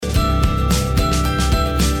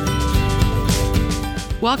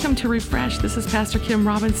Welcome to Refresh. This is Pastor Kim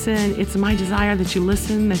Robinson. It's my desire that you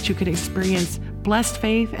listen, that you can experience blessed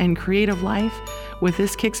faith and creative life with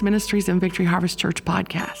this Kicks Ministries and Victory Harvest Church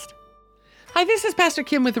podcast. Hi, this is Pastor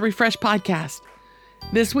Kim with the Refresh podcast.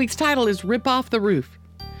 This week's title is Rip Off the Roof.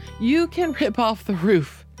 You can rip off the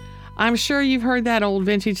roof. I'm sure you've heard that old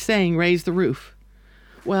vintage saying, raise the roof.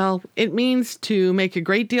 Well, it means to make a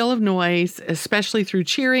great deal of noise, especially through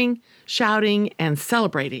cheering, shouting, and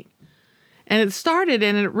celebrating. And it started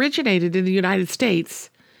and it originated in the United States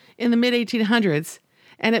in the mid-1800s,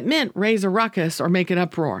 and it meant raise a ruckus or make an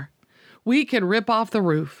uproar. We can rip off the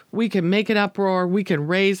roof. We can make an uproar. We can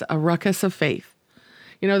raise a ruckus of faith.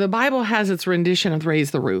 You know, the Bible has its rendition of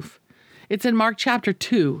raise the roof. It's in Mark chapter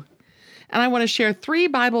 2, and I want to share 3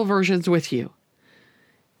 Bible versions with you.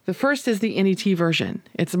 The first is the NET version.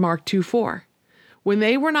 It's Mark 2:4. When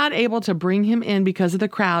they were not able to bring him in because of the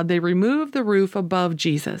crowd, they removed the roof above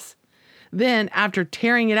Jesus. Then, after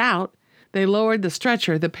tearing it out, they lowered the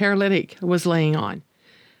stretcher the paralytic was laying on.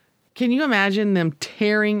 Can you imagine them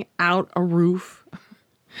tearing out a roof?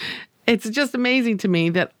 It's just amazing to me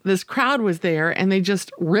that this crowd was there and they just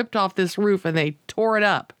ripped off this roof and they tore it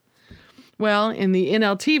up. Well, in the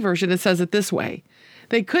NLT version, it says it this way.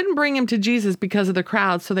 They couldn't bring him to Jesus because of the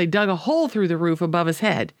crowd, so they dug a hole through the roof above his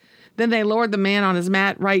head. Then they lowered the man on his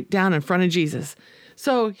mat right down in front of Jesus.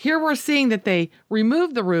 So here we're seeing that they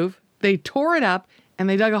removed the roof, they tore it up, and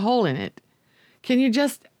they dug a hole in it. Can you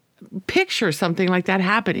just picture something like that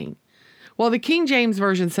happening? Well, the King James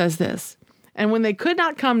Version says this, and when they could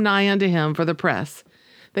not come nigh unto him for the press,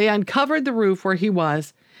 they uncovered the roof where he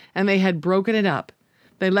was, and they had broken it up.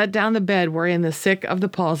 They let down the bed wherein the sick of the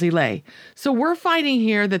palsy lay. So we're finding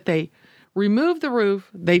here that they removed the roof,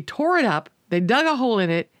 they tore it up, they dug a hole in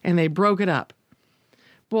it, and they broke it up.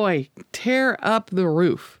 Boy, tear up the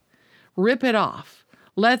roof. Rip it off.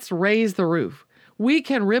 Let's raise the roof. We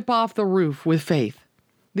can rip off the roof with faith.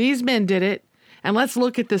 These men did it, and let's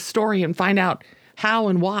look at this story and find out how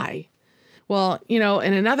and why. Well, you know,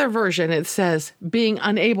 in another version, it says being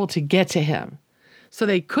unable to get to him. So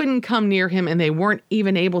they couldn't come near him, and they weren't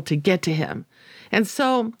even able to get to him. And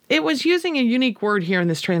so it was using a unique word here in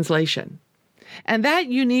this translation. And that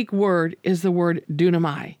unique word is the word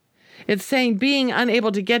dunamai. It's saying being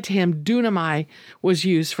unable to get to him, dunamai, was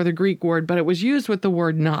used for the Greek word, but it was used with the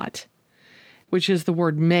word not, which is the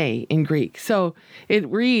word may in Greek. So it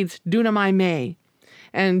reads dunamai may.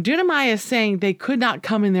 And dunamai is saying they could not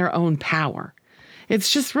come in their own power.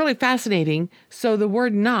 It's just really fascinating. So the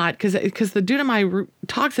word not, because the dunamai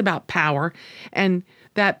talks about power and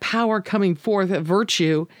that power coming forth, a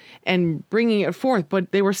virtue, and bringing it forth.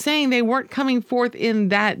 But they were saying they weren't coming forth in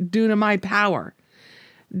that dunamai power.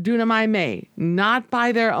 Dunamai may, not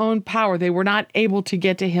by their own power. They were not able to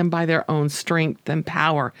get to him by their own strength and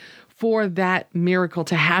power for that miracle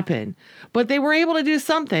to happen. But they were able to do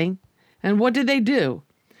something. And what did they do?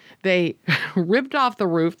 They ripped off the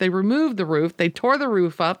roof. They removed the roof. They tore the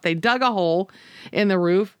roof up. They dug a hole in the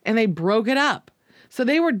roof and they broke it up. So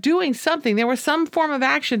they were doing something. There was some form of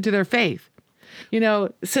action to their faith. You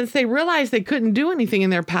know, since they realized they couldn't do anything in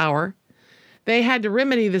their power, they had to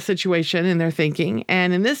remedy the situation in their thinking,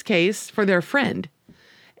 and in this case, for their friend.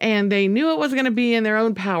 And they knew it wasn't going to be in their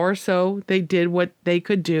own power, so they did what they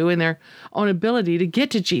could do in their own ability to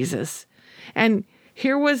get to Jesus. And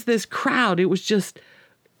here was this crowd. It was just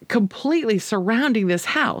completely surrounding this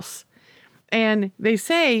house. And they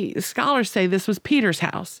say, scholars say this was Peter's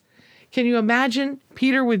house. Can you imagine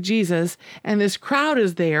Peter with Jesus and this crowd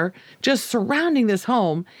is there just surrounding this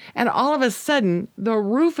home, and all of a sudden the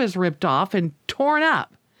roof is ripped off and torn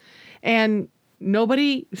up, and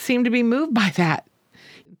nobody seemed to be moved by that.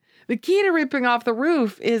 The key to ripping off the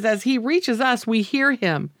roof is as he reaches us, we hear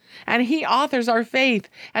him, and he authors our faith,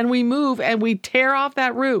 and we move and we tear off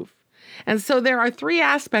that roof. And so there are 3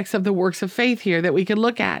 aspects of the works of faith here that we can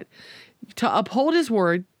look at: to uphold his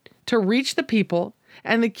word, to reach the people,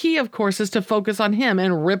 and the key, of course, is to focus on him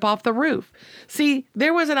and rip off the roof. See,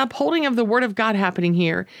 there was an upholding of the word of God happening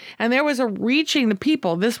here, and there was a reaching the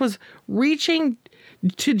people. This was reaching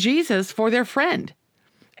to Jesus for their friend,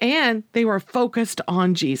 and they were focused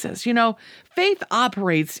on Jesus. You know, faith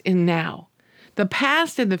operates in now. The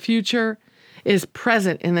past and the future is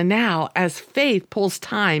present in the now as faith pulls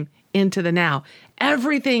time into the now.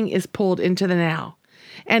 Everything is pulled into the now,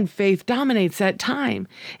 and faith dominates that time.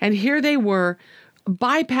 And here they were,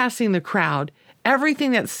 bypassing the crowd,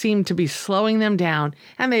 everything that seemed to be slowing them down,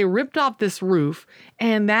 and they ripped off this roof,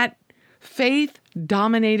 and that faith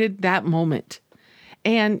dominated that moment.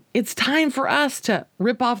 And it's time for us to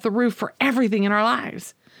rip off the roof for everything in our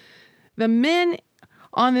lives. The men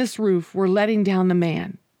on this roof were letting down the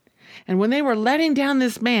man. And when they were letting down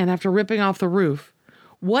this man after ripping off the roof,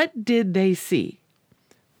 what did they see?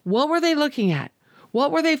 What were they looking at?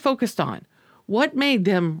 What were they focused on? What made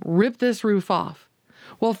them rip this roof off?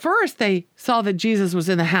 Well, first, they saw that Jesus was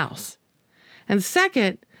in the house. And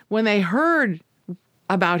second, when they heard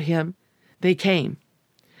about him, they came.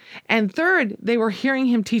 And third, they were hearing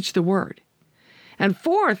him teach the word. And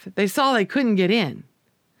fourth, they saw they couldn't get in.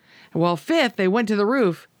 Well, fifth, they went to the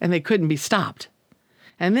roof and they couldn't be stopped.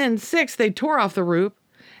 And then sixth, they tore off the roof.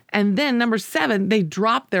 And then number 7, they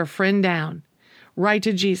dropped their friend down right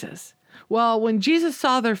to Jesus. Well, when Jesus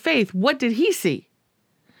saw their faith, what did he see?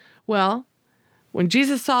 Well, when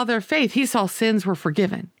Jesus saw their faith, he saw sins were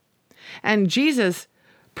forgiven. And Jesus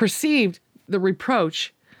perceived the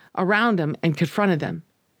reproach around them and confronted them.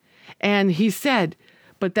 And he said,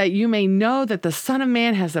 but that you may know that the Son of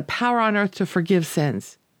Man has the power on earth to forgive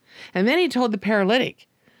sins. And then he told the paralytic,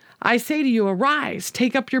 I say to you, arise,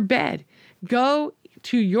 take up your bed, go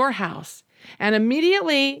to your house. And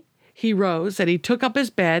immediately he rose, and he took up his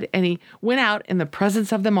bed, and he went out in the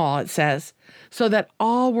presence of them all, it says, so that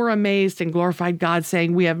all were amazed and glorified God,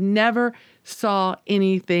 saying, we have never saw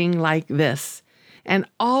anything like this. And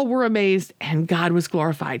all were amazed, and God was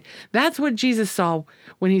glorified. That's what Jesus saw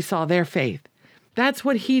when he saw their faith. That's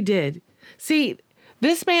what he did. See,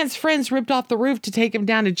 this man's friends ripped off the roof to take him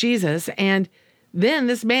down to Jesus, and then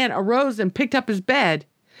this man arose and picked up his bed,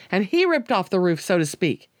 and he ripped off the roof, so to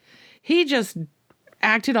speak. He just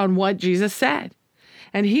acted on what Jesus said,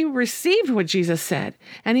 and he received what Jesus said,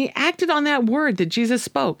 and he acted on that word that Jesus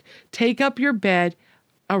spoke. Take up your bed,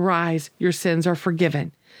 arise, your sins are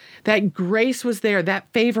forgiven. That grace was there,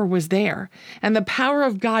 that favor was there, and the power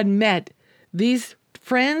of God met these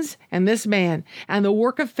friends and this man, and the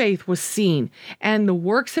work of faith was seen, and the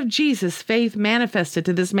works of Jesus, faith manifested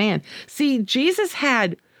to this man. See, Jesus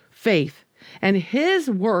had faith, and his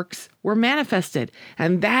works were manifested,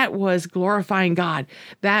 and that was glorifying God.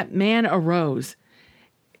 That man arose.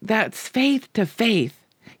 That's faith to faith.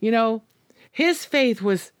 You know, his faith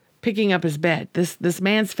was picking up his bed, this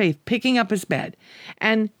man's faith picking up his bed,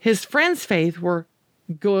 and his friend's faith were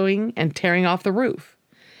going and tearing off the roof.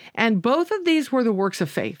 And both of these were the works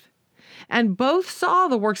of faith. And both saw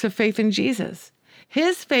the works of faith in Jesus.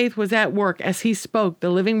 His faith was at work as he spoke the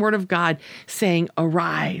living word of God, saying,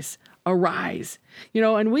 arise, arise. You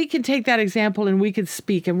know, and we can take that example and we could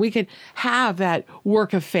speak and we could have that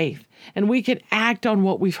work of faith and we could act on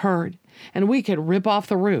what we've heard and we could rip off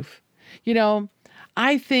the roof. You know,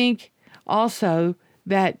 I think also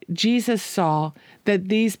that Jesus saw that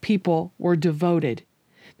these people were devoted.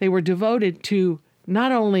 They were devoted to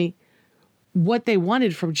not only what they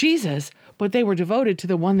wanted from Jesus, but they were devoted to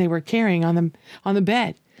the one they were carrying on the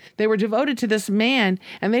bed. They were devoted to this man,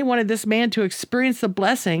 and they wanted this man to experience the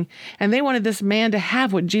blessing, and they wanted this man to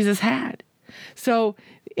have what Jesus had. So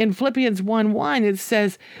in Philippians 1:1, it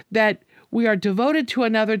says that we are devoted to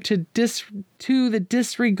another to the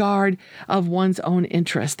disregard of one's own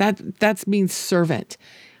interest. That means servant.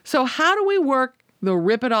 So how do we work the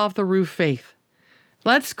rip it off the roof faith?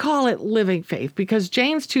 Let's call it living faith, because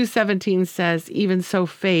James 2:17 says, even so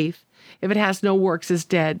faith, if it has no works, is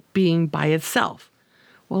dead, being by itself.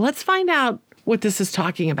 Well, let's find out what this is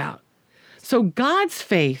talking about. So God's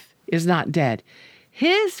faith is not dead.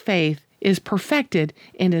 His faith is perfected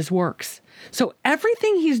in his works. So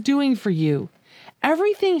everything he's doing for you,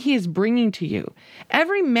 everything he is bringing to you,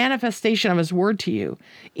 every manifestation of his word to you,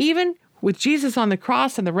 even with Jesus on the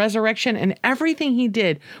cross and the resurrection and everything he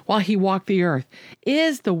did while he walked the earth,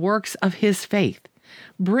 is the works of his faith,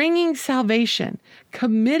 bringing salvation,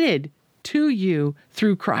 committed to you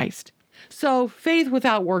through Christ. So faith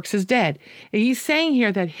without works is dead. And he's saying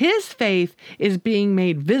here that his faith is being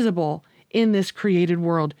made visible in this created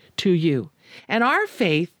world to you. And our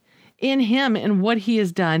faith in him and what he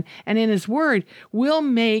has done and in his word will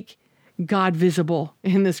make God visible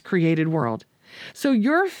in this created world. So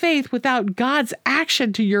your faith without God's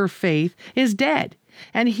action to your faith is dead.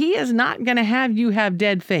 And he is not going to have you have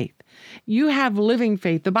dead faith. You have living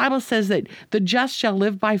faith. The Bible says that the just shall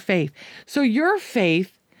live by faith. So your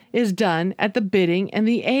faith is done at the bidding and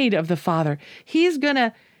the aid of the Father. He's going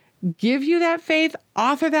to give you that faith,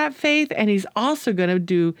 author that faith, and he's also going to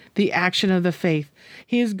do the action of the faith.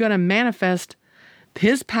 He is going to manifest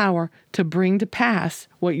his power to bring to pass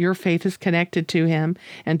what your faith is connected to him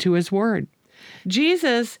and to his word.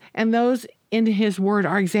 Jesus and those in his word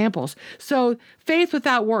are examples. So faith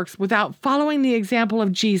without works, without following the example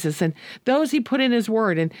of Jesus and those he put in his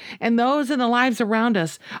word and those in the lives around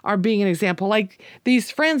us are being an example, like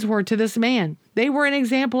these friends were to this man. They were an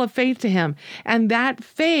example of faith to him. And that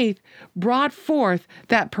faith brought forth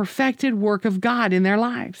that perfected work of God in their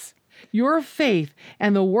lives. Your faith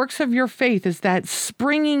and the works of your faith is that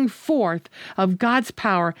springing forth of God's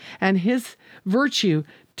power and his virtue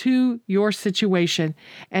to your situation,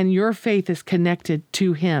 and your faith is connected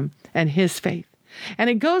to him and his faith. And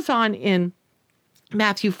it goes on in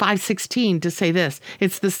Matthew 5:16 to say this.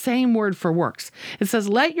 It's the same word for works. It says,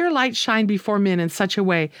 let your light shine before men in such a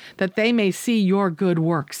way that they may see your good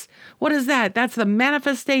works. What is that? That's the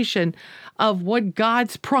manifestation of what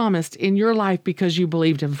God's promised in your life because you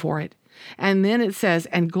believed him for it. And then it says,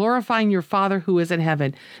 and glorifying your Father who is in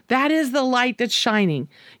heaven. That is the light that's shining.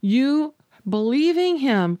 You believing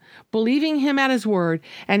him at his word,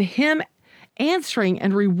 and him answering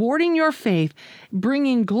and rewarding your faith,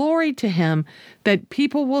 bringing glory to him that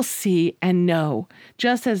people will see and know.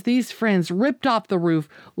 Just as these friends ripped off the roof,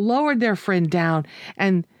 lowered their friend down,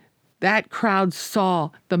 and that crowd saw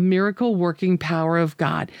the miracle working power of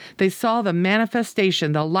God. They saw the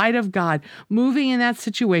manifestation, the light of God moving in that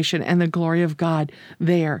situation, and the glory of God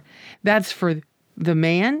there. That's for the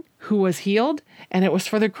man who was healed, and it was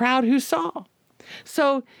for the crowd who saw.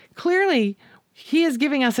 So clearly, he is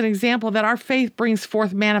giving us an example that our faith brings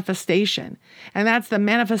forth manifestation, and that's the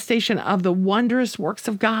manifestation of the wondrous works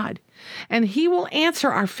of God. And he will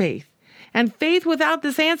answer our faith, and faith without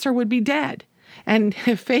this answer would be dead. And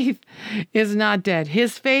faith is not dead.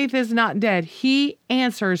 His faith is not dead. He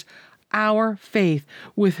answers our faith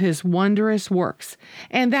with his wondrous works.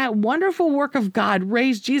 And that wonderful work of God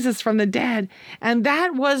raised Jesus from the dead, and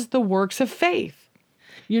that was the works of faith.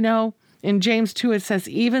 You know, in James 2, it says,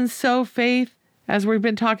 even so faith, as we've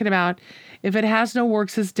been talking about, if it has no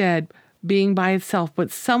works, is dead, being by itself.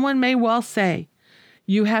 But someone may well say,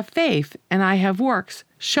 you have faith and I have works.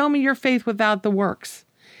 Show me your faith without the works,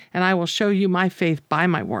 and I will show you my faith by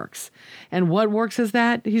my works. And what works is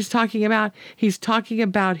that he's talking about? He's talking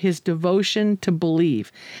about his devotion to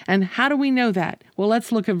believe. And how do we know that? Well,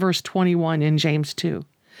 let's look at verse 21 in James 2.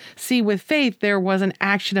 See, with faith, there was an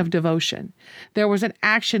action of devotion. There was an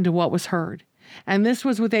action to what was heard. And this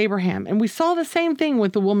was with Abraham. And we saw the same thing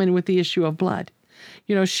with the woman with the issue of blood.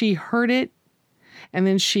 You know, she heard it, and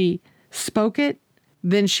then she spoke it,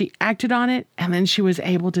 then she acted on it, and then she was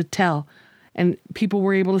able to tell. And people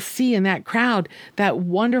were able to see in that crowd that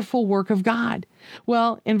wonderful work of God.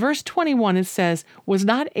 Well, in verse 21, it says, was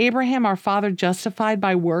not Abraham our father justified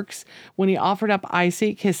by works when he offered up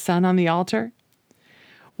Isaac, his son, on the altar?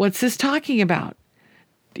 What's this talking about?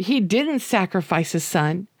 He didn't sacrifice his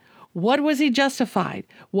son. What was he justified?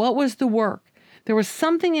 What was the work? There was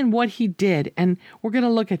something in what he did, and we're going to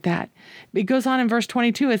look at that. It goes on in verse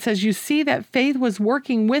 22. It says, you see that faith was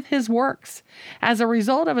working with his works. As a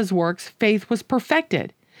result of his works, faith was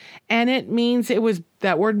perfected. And it means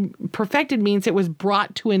that word perfected means it was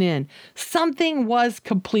brought to an end. Something was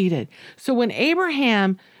completed. So when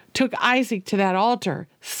Abraham took Isaac to that altar,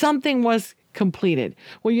 something was completed.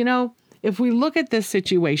 Well, you know, if we look at this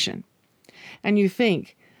situation and you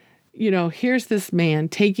think, you know, here's this man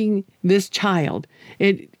taking this child.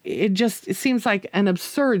 It seems like an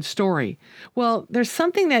absurd story. Well, there's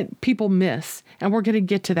something that people miss, and we're going to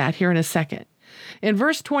get to that here in a second. In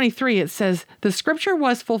verse 23, it says, the scripture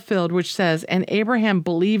was fulfilled, which says, and Abraham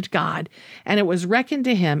believed God, and it was reckoned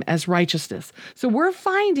to him as righteousness. So we're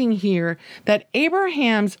finding here that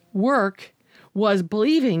Abraham's work was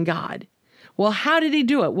believing God. Well, how did he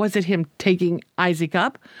do it? Was it him taking Isaac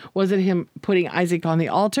up? Was it him putting Isaac on the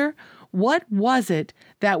altar? What was it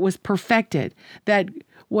that was perfected, that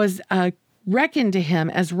was reckoned to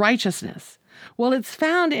him as righteousness? Well, it's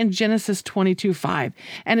found in Genesis 22:5,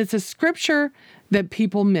 and it's a scripture that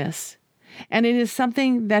people miss, and it is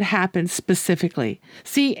something that happened specifically.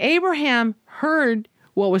 See, Abraham heard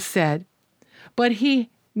what was said, but he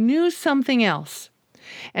knew something else.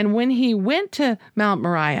 And when he went to Mount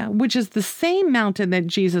Moriah, which is the same mountain that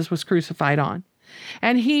Jesus was crucified on,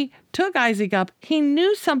 and he took Isaac up, he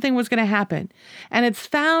knew something was going to happen. And it's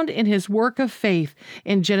found in his work of faith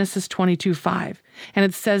in Genesis 22:5. And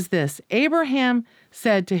it says this, Abraham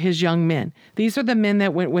said to his young men, these are the men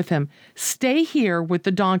that went with him, stay here with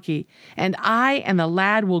the donkey, and I and the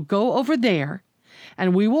lad will go over there,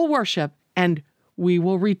 and we will worship, and we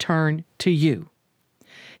will return to you.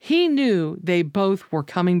 He knew they both were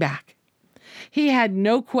coming back. He had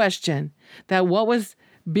no question that what was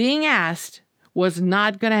being asked was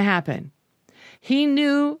not going to happen. He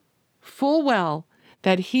knew full well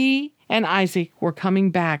that he and Isaac were coming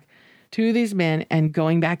back to these men and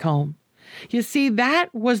going back home. You see,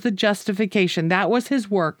 that was the justification. That was his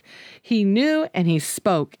work. He knew and he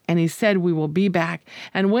spoke and he said, we will be back.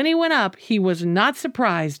 And when he went up, he was not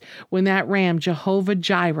surprised when that ram, Jehovah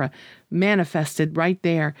Jireh, manifested right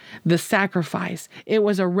there, the sacrifice. It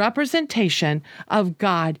was a representation of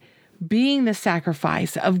God being the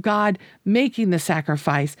sacrifice, of God making the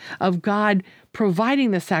sacrifice, of God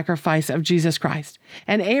providing the sacrifice of Jesus Christ.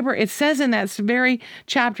 And it says in that very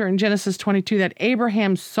chapter in Genesis 22 that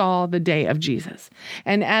Abraham saw the day of Jesus.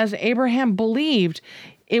 And as Abraham believed,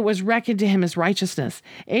 it was reckoned to him as righteousness.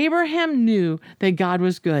 Abraham knew that God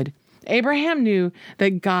was good. Abraham knew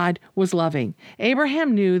that God was loving.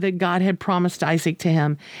 Abraham knew that God had promised Isaac to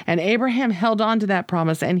him. And Abraham held on to that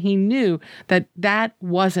promise, and he knew that that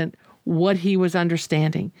wasn't what he was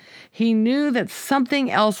understanding. He knew that something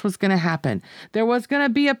else was going to happen. There was going to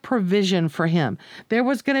be a provision for him. There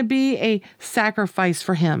was going to be a sacrifice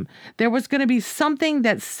for him. There was going to be something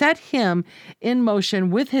that set him in motion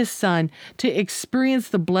with his son to experience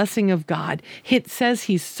the blessing of God. It says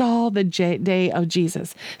he saw the day of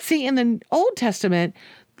Jesus. See, in the Old Testament,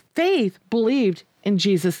 faith believed in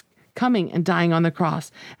Jesus coming and dying on the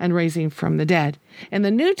cross and raising from the dead. In the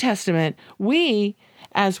New Testament,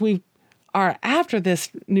 as we are after this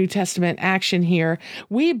New Testament action here,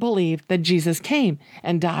 we believe that Jesus came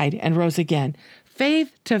and died and rose again.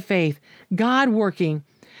 Faith to faith, God working,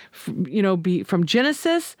 from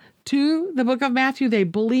Genesis to the book of Matthew, they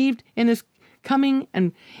believed in his coming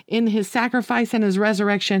and in his sacrifice and his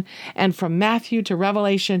resurrection. And from Matthew to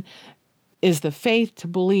Revelation is the faith to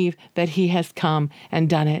believe that he has come and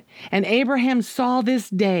done it. And Abraham saw this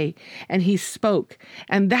day and he spoke.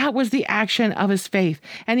 And that was the action of his faith.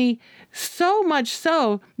 And he so much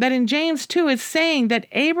so that in James 2, it's saying that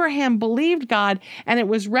Abraham believed God and it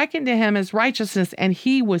was reckoned to him as righteousness, and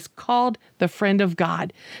he was called the friend of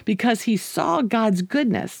God because he saw God's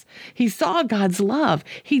goodness. He saw God's love.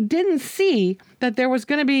 He didn't see that there was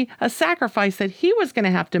going to be a sacrifice that he was going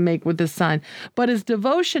to have to make with his son, but his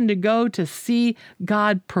devotion to go to see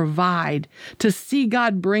God provide, to see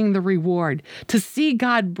God bring the reward, to see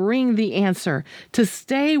God bring the answer, to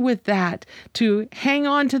stay with that, to hang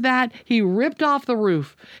on to that. He ripped off the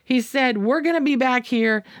roof. He said, we're going to be back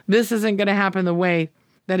here. This isn't going to happen the way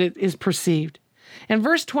that it is perceived. In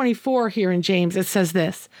verse 24 here in James, it says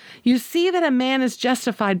this: you see that a man is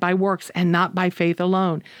justified by works and not by faith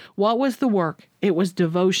alone. What was the work? It was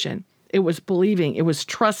devotion. It was believing. It was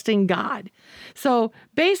trusting God. So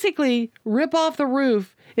basically, rip off the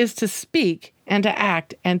roof is to speak and to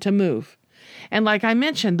act and to move. And like I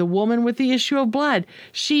mentioned, the woman with the issue of blood,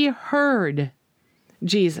 she heard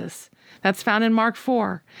Jesus. That's found in Mark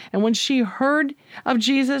 4. And when she heard of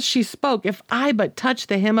Jesus, she spoke, if I but touch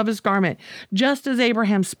the hem of his garment, just as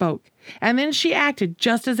Abraham spoke. And then she acted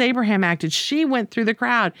just as Abraham acted. She went through the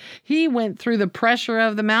crowd. He went through the pressure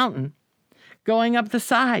of the mountain, going up the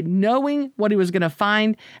side, knowing what he was going to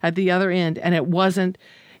find at the other end. And it wasn't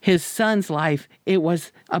his son's life. It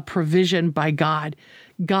was a provision by God,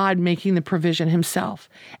 God making the provision himself.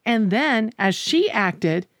 And then as she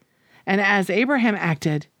acted, and as Abraham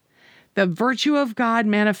acted, the virtue of God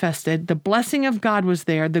manifested, the blessing of God was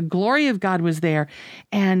there, the glory of God was there,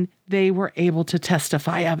 and they were able to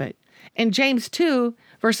testify of it. In James 2,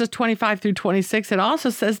 verses 25 through 26, it also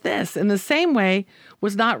says this: in the same way,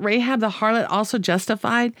 was not Rahab the harlot also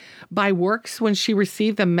justified by works when she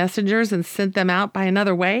received the messengers and sent them out by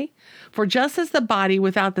another way? For just as the body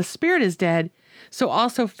without the spirit is dead, so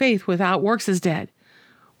also faith without works is dead.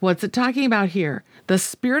 What's it talking about here? The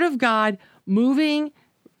Spirit of God moving,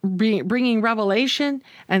 bringing revelation,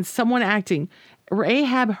 and someone acting.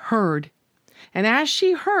 Rahab heard. And as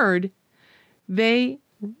she heard, they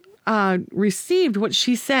received what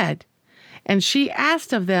she said. And she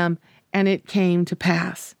asked of them, and it came to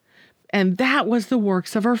pass. And that was the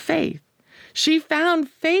works of her faith. She found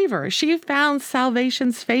favor. She found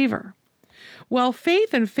salvation's favor. Well,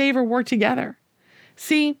 faith and favor work together.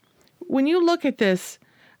 See, when you look at this,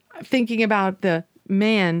 thinking about the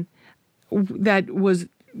man that was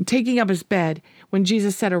taking up his bed, when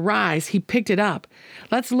Jesus said, arise, he picked it up.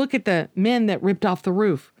 Let's look at the men that ripped off the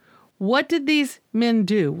roof. What did these men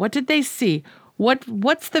do? What did they see?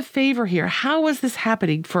 What's the favor here? How was this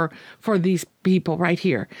happening for these people right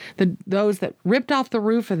here? Those that ripped off the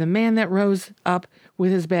roof and the man that rose up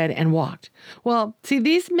with his bed and walked. Well, see,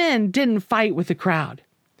 these men didn't fight with the crowd.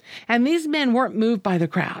 And these men weren't moved by the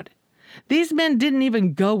crowd. These men didn't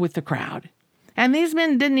even go with the crowd. And these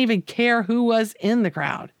men didn't even care who was in the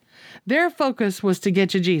crowd. Their focus was to get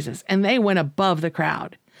to Jesus, and they went above the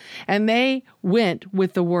crowd. And they went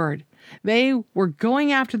with the word. They were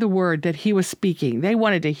going after the word that he was speaking. They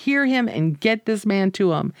wanted to hear him and get this man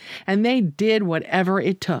to him. And they did whatever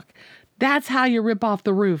it took. That's how you rip off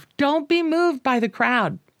the roof. Don't be moved by the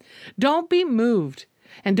crowd. Don't be moved.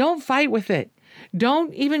 And don't fight with it.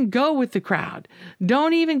 Don't even go with the crowd.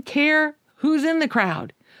 Don't even care who's in the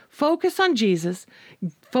crowd. Focus on Jesus.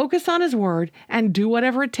 focus on his word, and do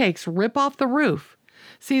whatever it takes. Rip off the roof.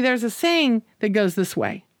 See, there's a saying that goes this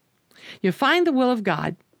way. You find the will of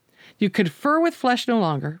God, you confer with flesh no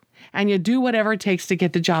longer, and you do whatever it takes to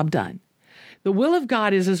get the job done. The will of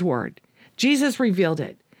God is his word. Jesus revealed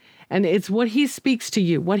it. And it's what he speaks to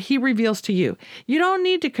you, what he reveals to you. You don't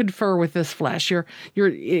need to confer with this flesh. You're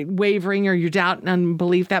wavering or you're doubt and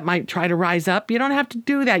unbelief that might try to rise up. You don't have to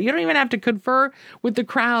do that. You don't even have to confer with the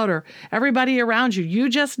crowd or everybody around you. You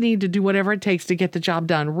just need to do whatever it takes to get the job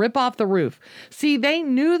done. Rip off the roof. See, they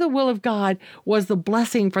knew the will of God was the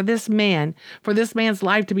blessing for this man, for this man's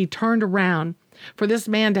life to be turned around, for this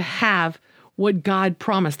man to have what God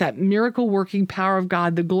promised, that miracle working power of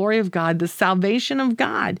God, the glory of God, the salvation of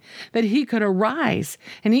God, that he could arise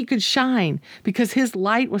and he could shine because his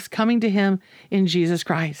light was coming to him in Jesus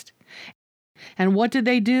Christ. And what did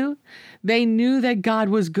they do? They knew that God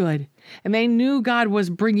was good, and they knew God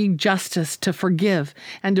was bringing justice to forgive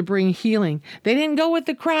and to bring healing. They didn't go with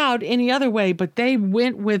the crowd any other way, but they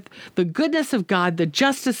went with the goodness of God, the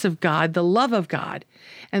justice of God, the love of God,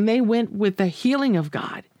 and they went with the healing of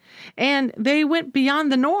God. And they went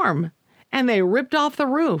beyond the norm and they ripped off the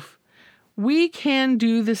roof. We can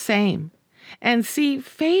do the same. And see,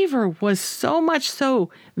 favor was so much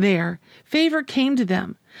so there. Favor came to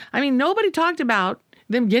them. I mean, nobody talked about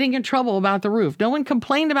them getting in trouble about the roof. No one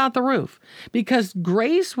complained about the roof because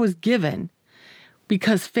grace was given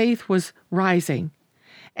because faith was rising.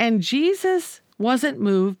 And Jesus wasn't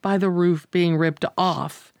moved by the roof being ripped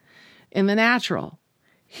off in the natural.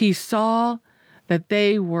 He saw that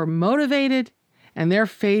they were motivated and their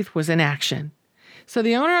faith was in action. So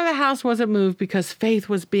the owner of the house wasn't moved because faith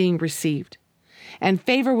was being received and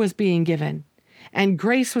favor was being given and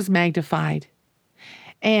grace was magnified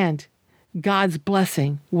and God's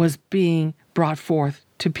blessing was being brought forth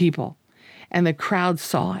to people and the crowd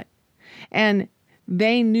saw it and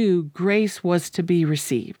they knew grace was to be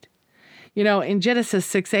received. You know, in Genesis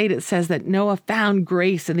 6:8, it says that Noah found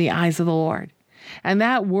grace in the eyes of the Lord. And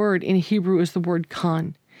that word in Hebrew is the word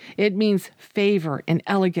kan. It means favor and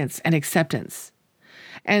elegance and acceptance.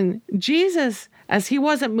 And Jesus, as he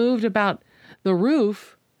wasn't moved about the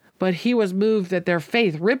roof, but he was moved that their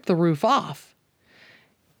faith ripped the roof off.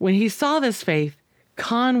 When he saw this faith,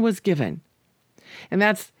 kan was given. And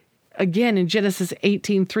that's, again, in Genesis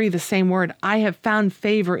 18:3, the same word. I have found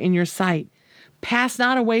favor in your sight. Pass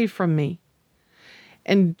not away from me.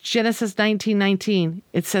 In Genesis 19:19,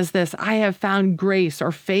 it says this, I have found grace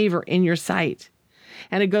or favor in your sight.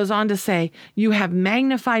 And it goes on to say, you have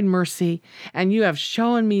magnified mercy and you have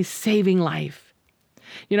shown me saving life.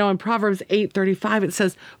 You know, in Proverbs 8:35, it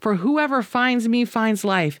says, for whoever finds me finds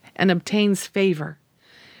life and obtains favor.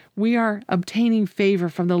 We are obtaining favor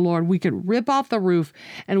from the Lord. We can rip off the roof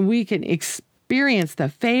and we can experience the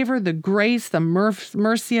favor, the grace, the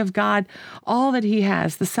mercy of God, all that he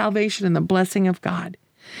has, the salvation and the blessing of God.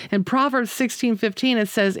 In Proverbs 16:15, it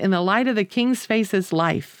says, in the light of the king's face is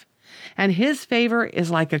life, and his favor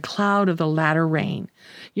is like a cloud of the latter rain.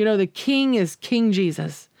 You know, the king is King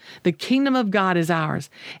Jesus. The kingdom of God is ours,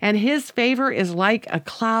 and his favor is like a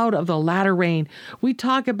cloud of the latter rain. We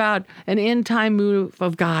talk about an end time move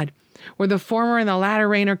of God, where the former and the latter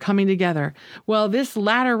rain are coming together. Well, this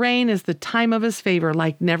latter rain is the time of his favor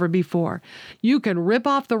like never before. You can rip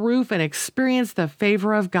off the roof and experience the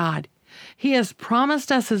favor of God. He has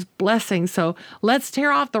promised us his blessing, so let's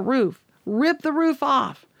tear off the roof. Rip the roof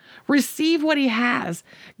off. Receive what he has.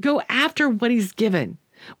 Go after what he's given.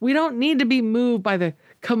 We don't need to be moved by the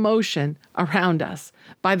commotion around us,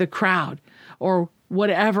 by the crowd, or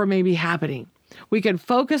whatever may be happening. We can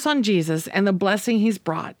focus on Jesus and the blessing he's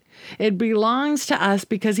brought. It belongs to us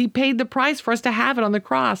because he paid the price for us to have it on the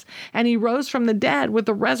cross, and he rose from the dead with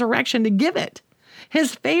the resurrection to give it.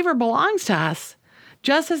 His favor belongs to us.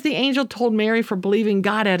 Just as the angel told Mary for believing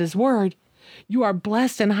God at his word, you are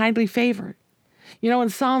blessed and highly favored. You know, in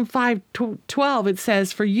Psalm 5:12, it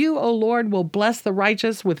says, for you, O Lord, will bless the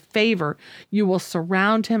righteous with favor. You will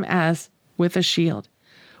surround him as with a shield.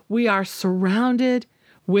 We are surrounded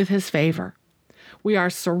with his favor. We are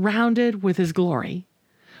surrounded with his glory.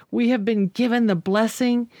 We have been given the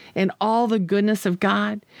blessing and all the goodness of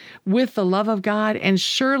God with the love of God, and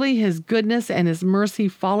surely his goodness and his mercy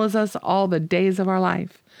follows us all the days of our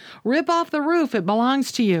life. Rip off the roof. It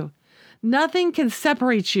belongs to you. Nothing can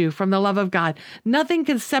separate you from the love of God. Nothing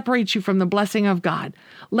can separate you from the blessing of God.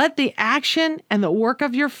 Let the action and the work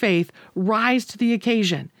of your faith rise to the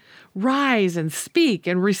occasion. Rise and speak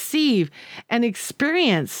and receive and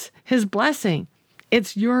experience his blessing.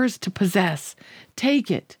 It's yours to possess.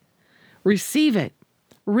 Take it. Receive it.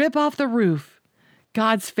 Rip off the roof.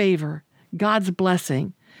 God's favor, God's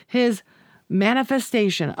blessing, his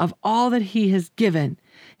manifestation of all that he has given,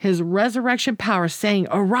 his resurrection power saying,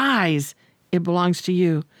 arise, it belongs to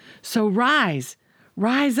you. So rise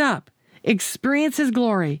up, experience his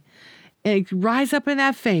glory, rise up in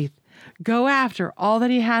that faith, go after all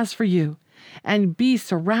that he has for you, and be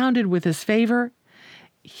surrounded with his favor.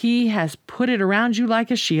 He has put it around you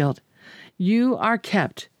like a shield. You are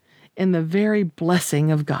kept in the very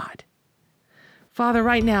blessing of God. Father,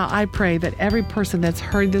 right now, I pray that every person that's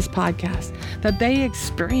heard this podcast, that they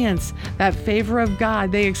experience that favor of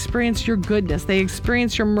God. They experience your goodness. They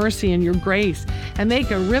experience your mercy and your grace. And they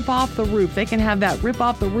can rip off the roof. They can have that rip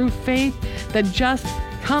off the roof faith that just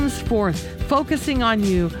comes forth, focusing on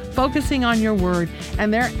you, focusing on your word,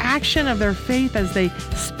 and their action of their faith as they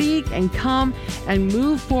speak and come and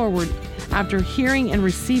move forward after hearing and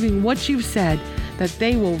receiving what you've said, that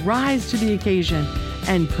they will rise to the occasion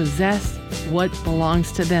and possess what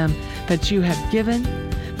belongs to them, that you have given,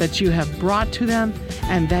 that you have brought to them,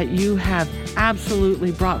 and that you have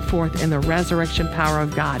absolutely brought forth in the resurrection power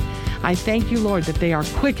of God. I thank you, Lord, that they are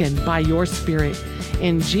quickened by your Spirit.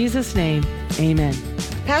 In Jesus' name, amen.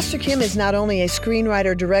 Pastor Kim is not only a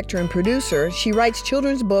screenwriter, director, and producer, she writes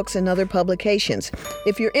children's books and other publications.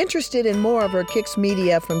 If you're interested in more of her Kicks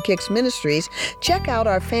media from Kicks Ministries, check out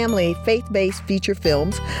our family faith-based feature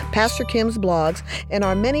films, Pastor Kim's blogs, and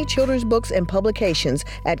our many children's books and publications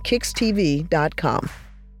at kickstv.com.